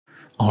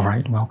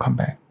Alright, welcome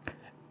back.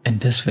 In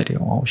this video,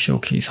 I'll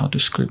showcase how to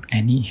script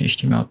any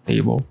HTML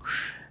table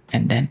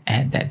and then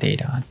add that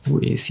data to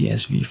a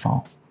CSV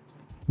file.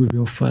 We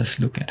will first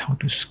look at how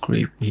to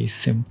script a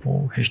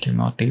simple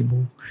HTML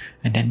table,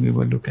 and then we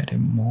will look at a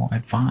more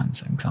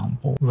advanced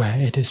example where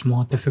it is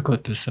more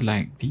difficult to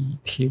select the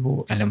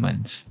table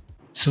elements.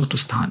 So to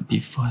start, the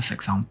first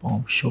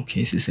example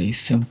showcases a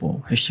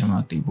simple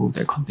HTML table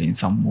that contains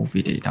some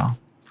movie data.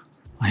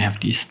 I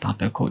have the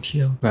starter code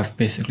here where I've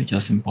basically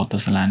just imported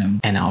Selenium,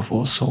 and I've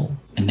also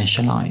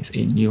initialized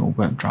a new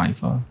web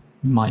driver.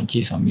 In my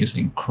case, I'm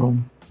using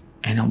Chrome,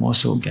 and I'm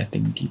also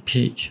getting the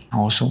page.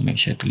 I'll also make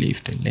sure to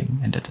leave the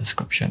link in the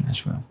description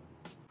as well.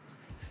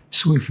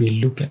 So if we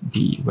look at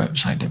the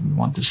website that we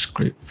want to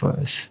script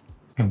first,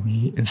 and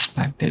we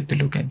inspect it to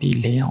look at the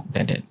layout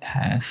that it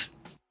has,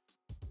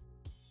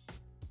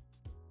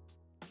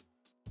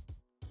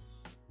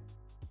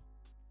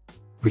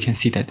 we can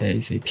see that there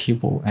is a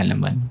table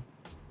element.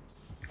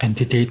 And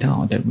the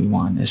data that we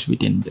want is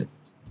within the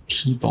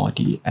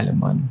tbody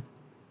element,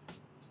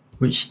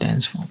 which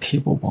stands for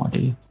table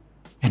body.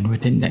 And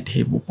within that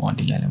table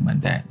body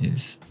element, there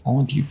is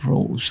all the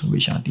rows,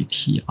 which are the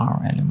tr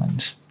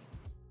elements.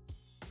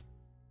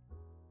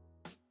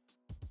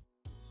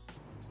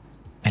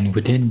 And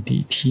within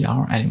the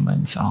tr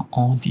elements are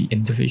all the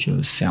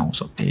individual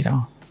cells of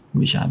data,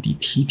 which are the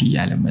td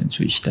elements,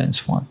 which stands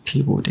for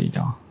table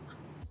data.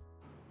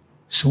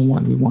 So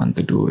what we want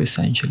to do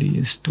essentially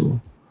is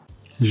to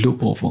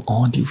loop over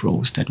all the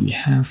rows that we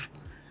have,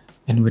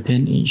 and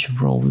within each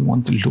row we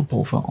want to loop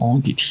over all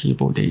the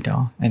table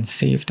data and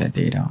save that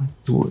data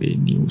to a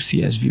new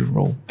CSV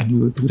row, and we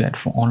will do that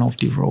for all of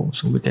the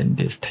rows within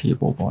this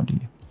table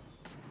body.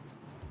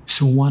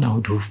 So what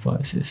I'll do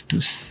first is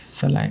to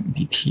select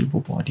the table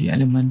body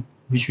element,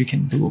 which we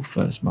can do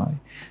first by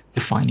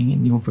defining a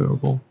new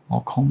variable.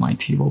 I'll call my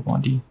table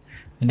body,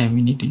 and then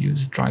we need to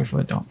use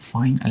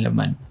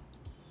driver.findElement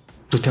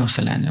to tell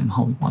Selenium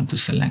how we want to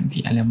select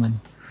the element.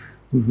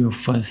 We will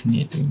first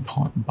need to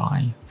import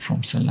by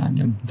from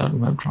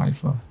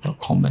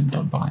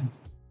selenium.webdriver.comment.by.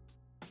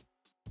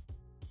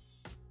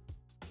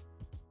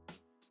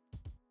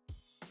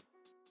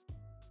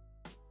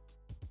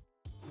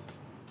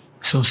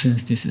 So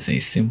since this is a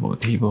simple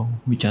table,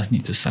 we just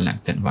need to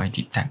select it by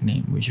the tag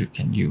name which we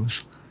can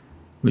use,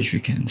 which we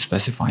can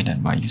specify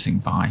that by using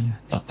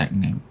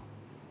by.tagname.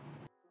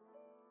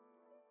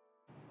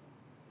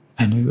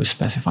 And we will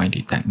specify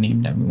the tag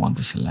name that we want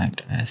to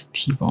select as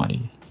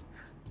tbody.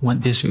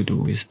 What this will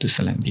do is to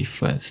select the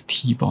first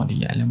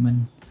tbody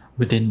element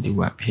within the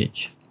web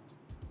page.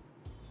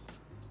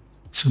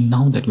 So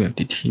now that we have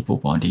the table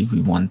body,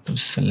 we want to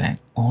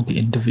select all the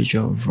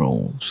individual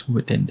rows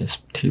within this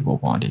table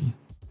body,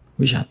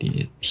 which are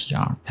the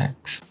tr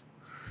tags.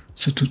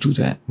 So to do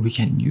that, we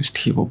can use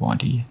table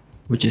body,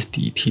 which is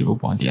the table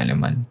body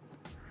element,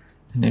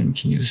 and then we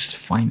can use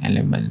find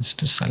elements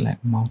to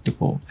select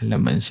multiple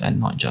elements and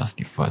not just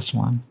the first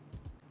one.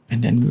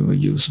 And then we will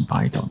use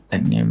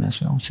by.tagname as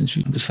well, since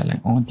we need to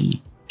select all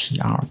the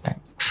tr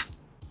tags.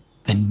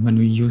 And when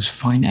we use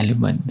find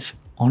elements,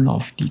 all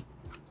of the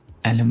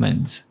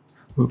elements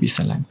will be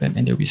selected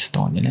and they'll be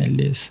stored in a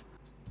list.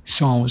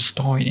 So I will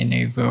store it in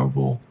a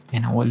variable,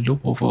 and I will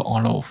loop over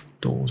all of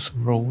those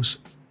rows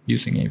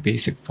using a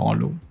basic for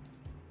loop.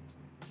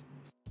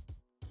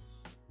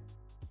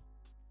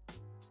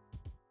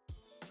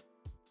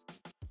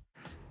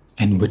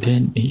 And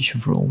within each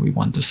row, we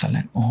want to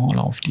select all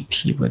of the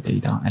table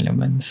data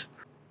elements.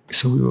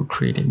 So we will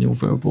create a new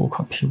variable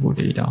called table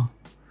data.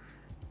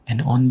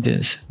 And on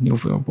this new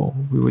variable,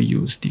 we will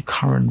use the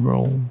current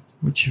row,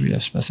 which we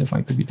have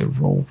specified to be the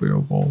row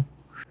variable.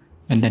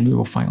 And then we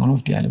will find all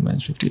of the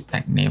elements with the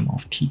tag name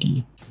of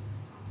td.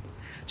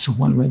 So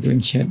what we're doing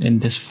here in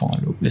this for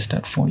loop is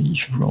that for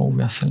each row,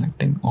 we are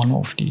selecting all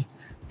of the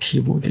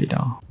table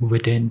data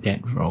within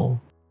that row.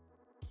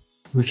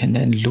 We can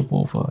then loop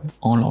over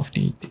all of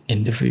the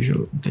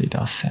individual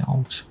data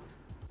cells.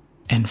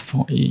 And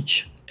for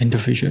each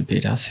individual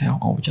data cell,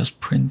 I'll just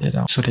print it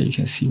out so that you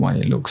can see what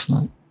it looks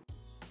like.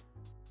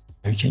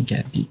 You can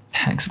get the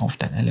text of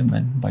that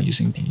element by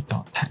using the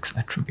 .text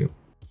attribute.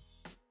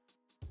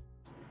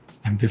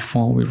 And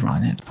before we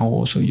run it, I'll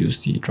also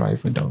use the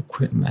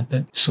driver.quit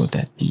method so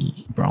that the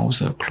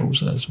browser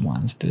closes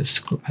once this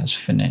script has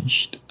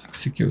finished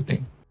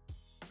executing.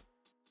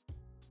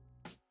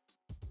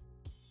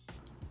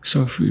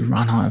 So if we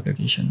run our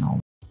application now,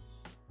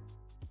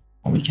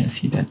 we can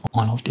see that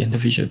all of the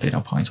individual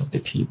data points of the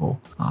table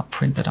are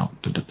printed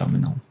out to the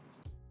terminal.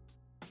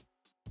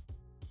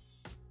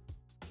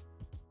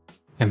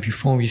 And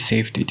before we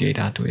save the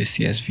data to a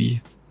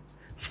CSV,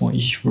 for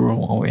each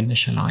row I'll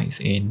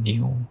initialize a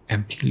new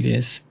empty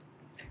list,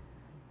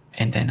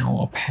 and then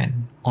I'll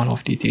append all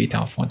of the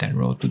data for that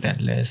row to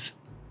that list.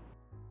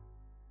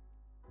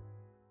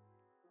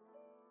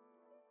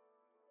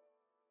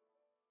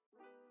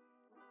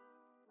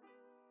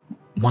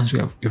 Once we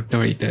have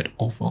iterated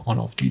over all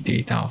of the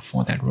data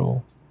for that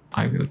row,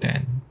 I will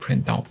then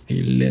print out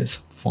the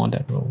list for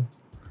that row.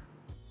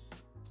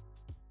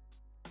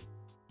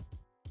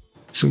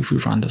 So if we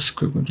run the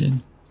script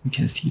again, we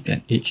can see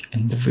that each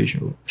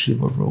individual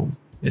table row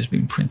is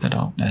being printed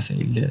out as a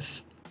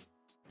list.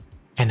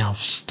 And I've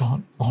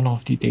stored all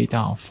of the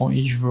data for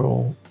each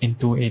row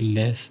into a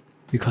list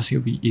because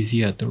it'll be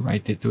easier to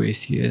write it to a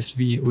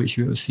CSV, which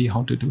we'll see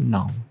how to do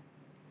now.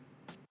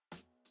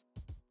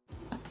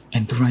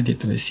 And to write it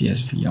to a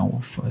CSV, I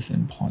will first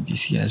import the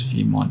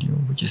CSV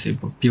module, which is a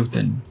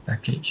built-in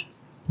package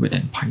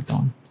within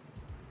Python.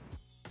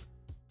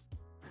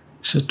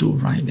 So to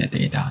write the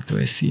data to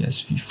a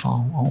CSV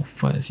file, I'll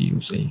first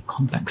use a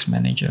context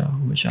manager,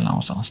 which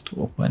allows us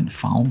to open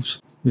files.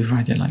 We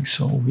write it like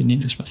so. We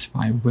need to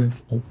specify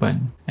with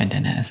open, and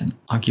then as an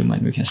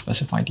argument, we can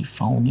specify the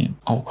file name.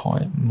 I'll call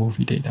it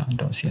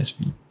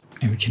moviedata.csv.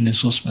 And we can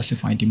also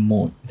specify the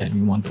mode that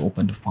we want to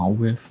open the file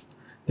with.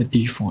 The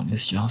default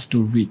is just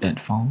to read that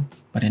file,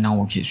 but in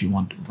our case, we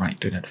want to write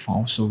to that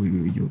file, so we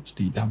will use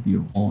the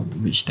W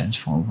mode, which stands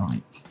for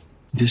write.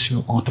 This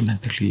will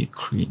automatically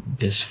create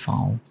this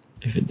file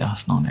if it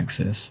does not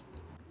exist.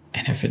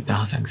 And if it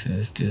does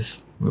exist,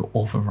 this will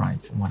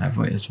overwrite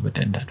whatever is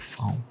within that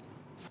file.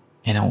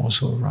 And I'll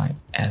also write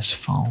as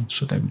file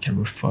so that we can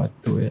refer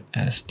to it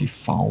as the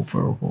file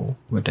variable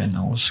within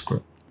our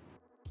script.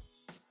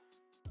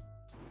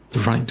 To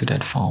write to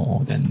that file,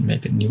 I'll then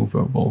make a new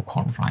variable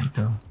called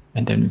writer,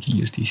 and then we can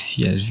use the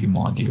CSV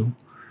module,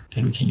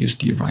 and we can use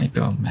the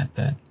writer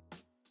method,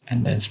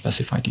 and then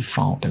specify the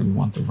file that we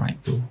want to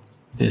write to.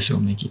 This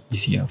will make it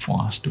easier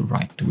for us to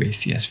write to a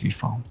CSV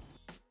file.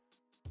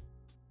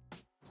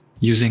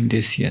 Using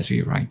this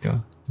CSV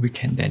writer, we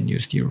can then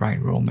use the write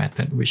row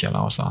method, which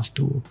allows us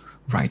to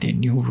write a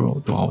new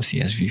row to our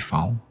CSV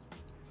file.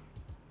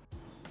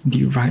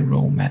 The write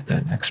row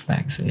method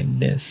expects a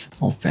list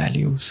of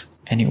values,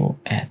 and it will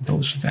add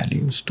those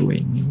values to a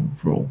new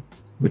row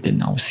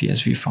within our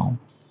CSV file.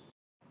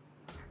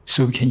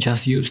 So we can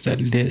just use the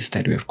list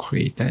that we have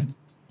created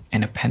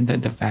and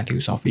appended the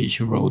values of each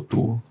row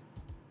to.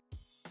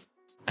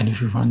 And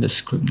if we run the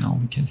script now,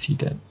 we can see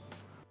that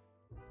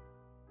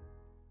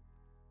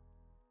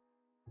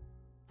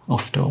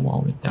after a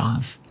while it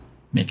does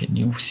make a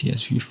new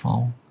CSV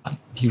file, but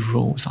the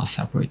rows are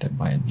separated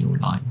by a new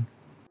line.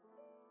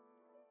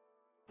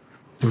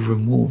 To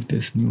remove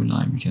this new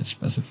line, we can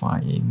specify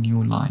a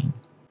new line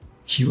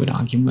keyword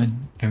argument,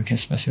 and we can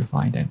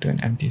specify that to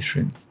an empty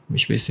string,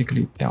 which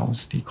basically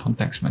tells the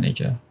context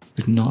manager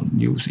to not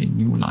use a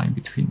new line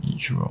between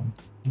each row.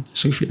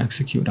 So if we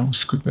execute our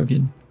script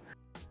again,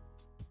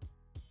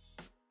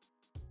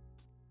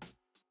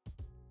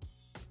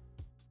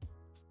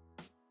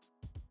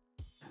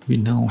 we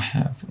now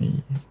have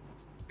a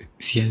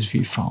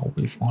CSV file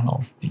with all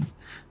of the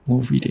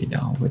movie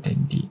data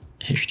within the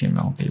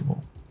HTML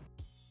table.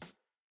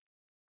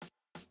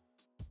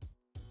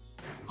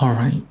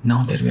 Alright,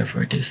 now that we have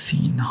already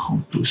seen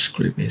how to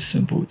script a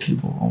simple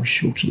table, I'll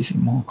showcase a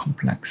more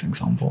complex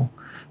example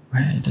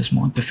where it is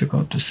more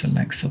difficult to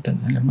select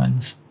certain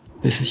elements.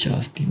 This is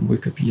just the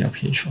Wikipedia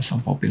page for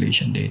some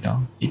population data.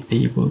 The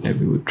table that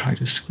we would try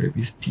to script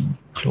is the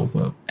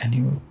global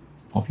annual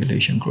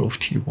population growth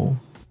table.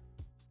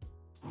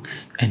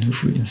 And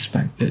if we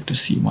inspect it to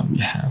see what we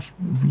have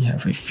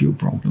a few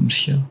problems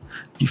here.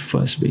 The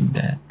first being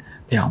that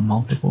there are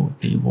multiple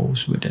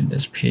tables within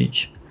this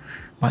page,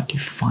 but the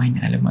find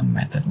element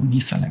method only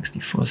selects the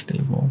first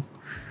table.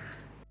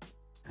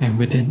 And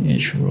within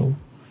each row,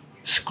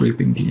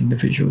 scraping the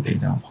individual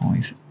data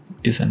points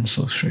isn't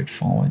so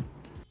straightforward,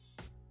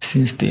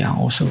 since they are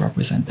also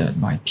represented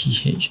by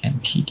TH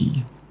and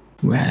TD.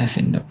 Whereas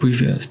in the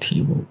previous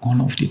table,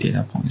 all of the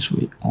data points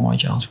were all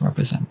just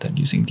represented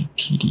using the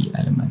TD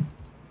element.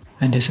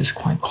 And this is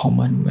quite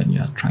common when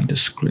you are trying to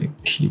scrape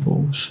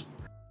tables.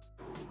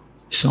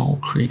 So I'll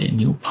create a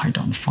new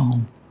Python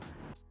file.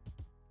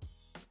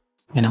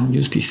 And I'll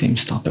use the same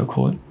starter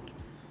code.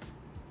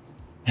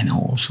 And I'll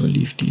also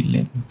leave the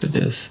link to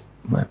this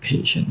web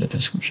page in the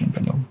description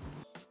below.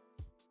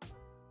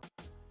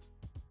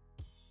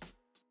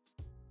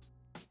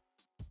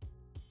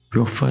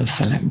 We'll first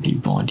select the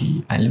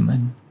body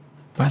element,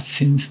 but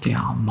since there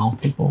are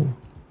multiple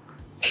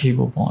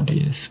table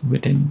bodies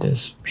within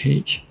this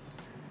page,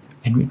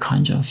 and we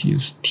can't just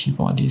use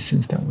T-body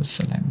since that would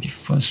select the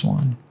first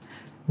one,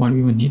 what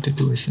we will need to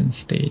do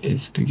instead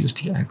is to use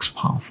the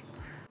XPath,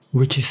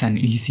 which is an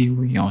easy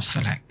way of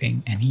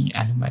selecting any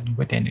element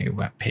within a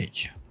web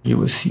page. You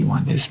will see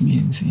what this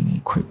means in a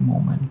quick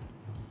moment.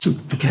 So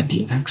to get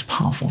the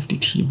XPath of the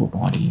table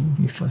body,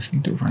 we first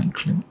need to right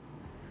click,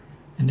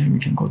 and then we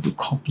can go to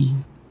copy,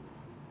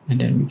 and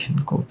then we can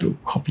go to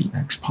copy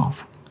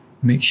XPath.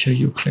 Make sure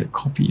you click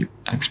copy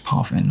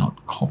XPath and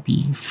not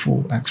copy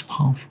full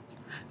XPath.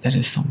 That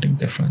is something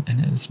different, and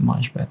it is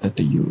much better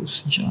to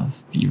use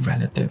just the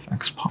relative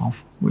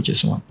XPath, which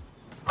is what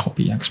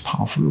copy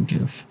XPath will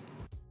give.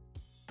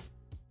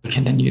 We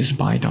can then use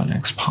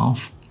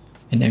by.xpath,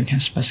 and then we can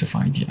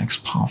specify the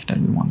XPath that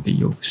we want to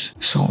use.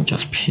 So I'll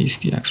just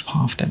paste the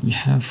XPath that we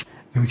have,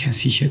 and we can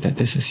see here that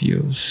this is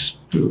used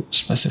to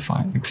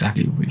specify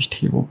exactly which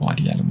table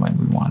body element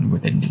we want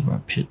within the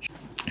web page.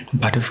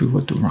 But if we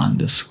were to run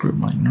the script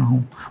right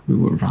now, we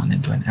will run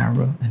into an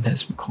error, and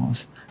that's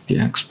because the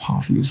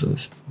XPath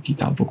uses the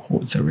double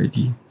quotes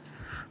already.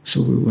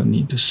 So we will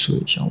need to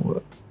switch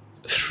our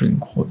string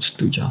quotes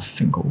to just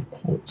single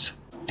quotes.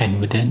 And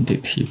within the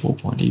table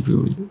body, we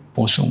will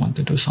also want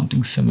to do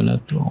something similar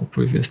to our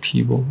previous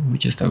table,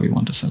 which is that we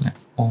want to select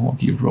all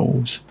the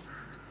rows.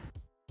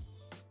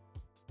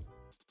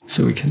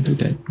 So we can do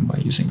that by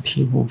using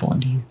table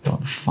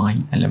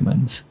body.find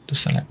elements to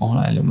select all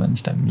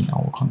elements that meet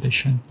our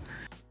condition.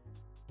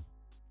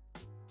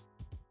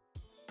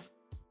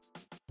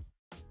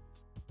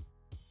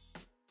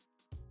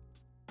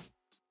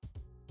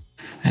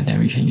 And then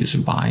we can use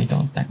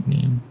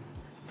by.tagName,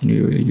 and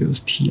we will use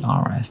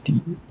tr as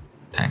the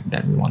tag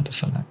that we want to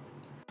select.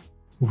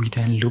 We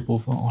then loop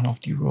over all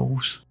of the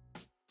rows.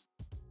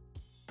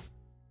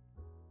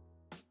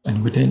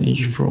 And within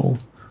each row,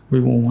 we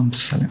will want to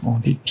select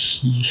all the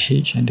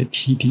th and the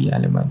td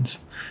elements,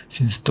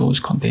 since those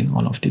contain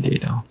all of the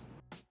data.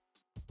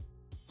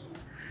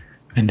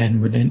 And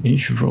then within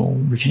each row,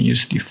 we can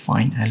use the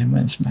find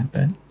elements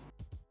method.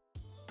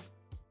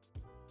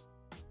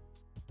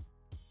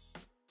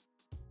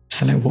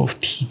 Select both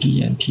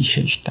td and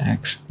th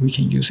tags. We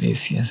can use a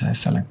CSS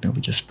selector,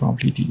 which is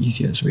probably the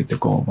easiest way to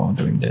go about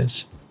doing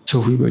this. So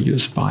we will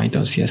use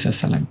by.css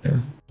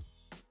selector.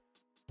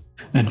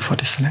 And for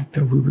the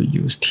selector, we will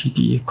use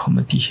td,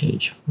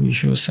 th. We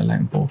should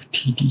select both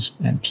td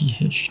and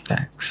th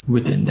tags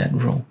within that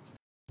row.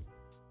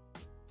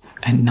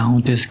 And now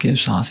this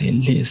gives us a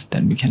list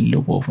that we can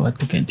loop over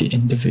to get the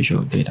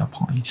individual data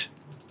points.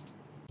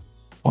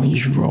 For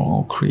each row,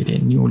 I'll create a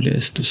new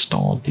list to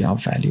store their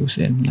values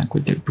in, like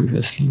we did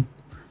previously.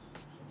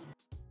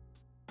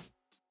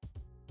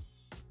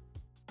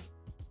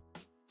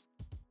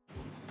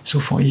 So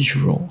for each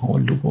row, I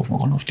will loop over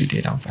all of the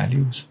data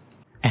values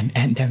and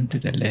add them to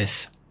the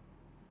list.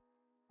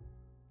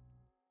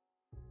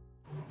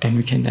 And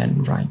we can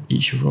then write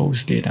each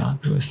row's data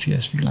to a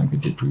CSV like we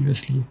did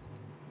previously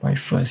by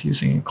first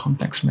using a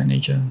context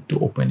manager to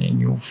open a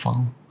new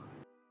file.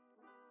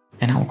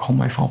 And I'll call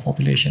my file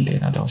population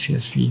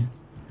data.csv.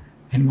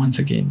 And once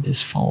again,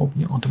 this file will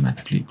be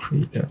automatically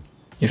created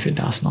if it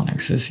does not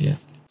exist yet.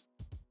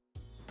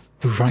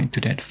 To write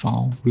to that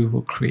file, we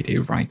will create a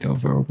writer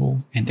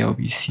variable, and there will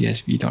be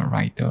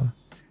csv.writer,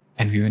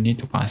 and we will need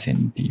to pass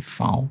in the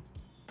file.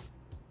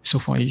 So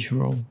for each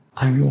row,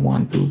 I will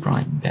want to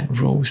write that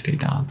row's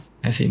data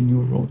as a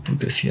new row to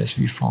the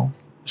CSV file.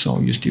 So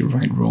I'll use the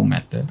write row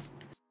method.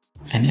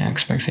 And it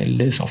expects a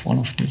list of all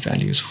of the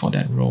values for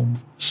that row,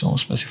 so I'll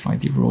specify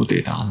the row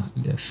data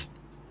list.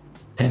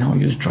 Then I'll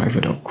use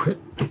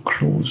driver.quit to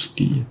close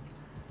the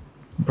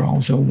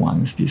browser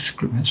once the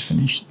script has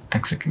finished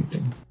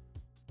executing.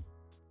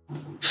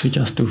 So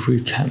just to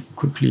recap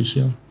quickly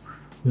here,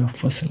 we are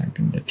first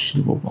selecting the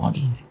table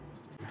body,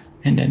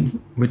 and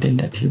then within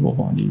that table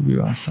body, we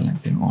are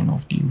selecting all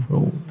of the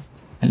row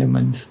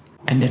elements,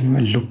 and then we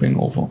are looping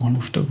over all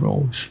of the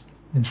rows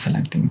and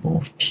selecting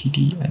both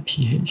td and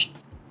th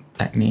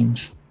tag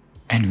names,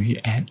 and we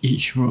add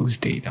each row's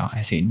data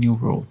as a new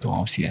row to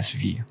our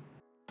CSV.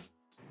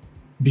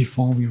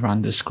 Before we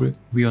run the script,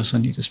 we also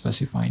need to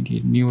specify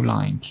the new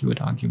line keyword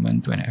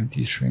argument to an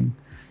empty string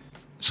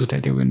so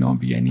that there will not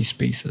be any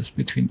spaces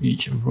between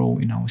each row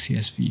in our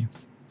CSV.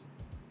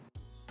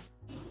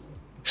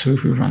 So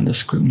if we run the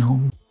script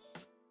now,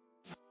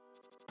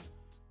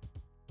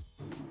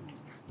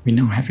 we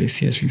now have a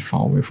CSV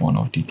file with all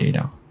of the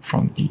data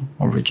from the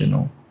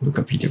original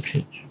Wikipedia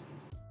page.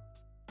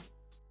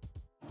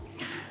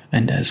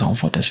 And that's all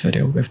for this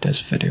video. If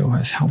this video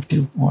has helped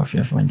you, or if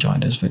you have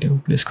enjoyed this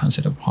video, please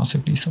consider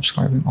possibly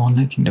subscribing or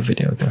liking the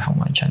video to help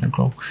my channel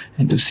grow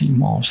and to see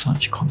more of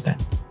such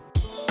content.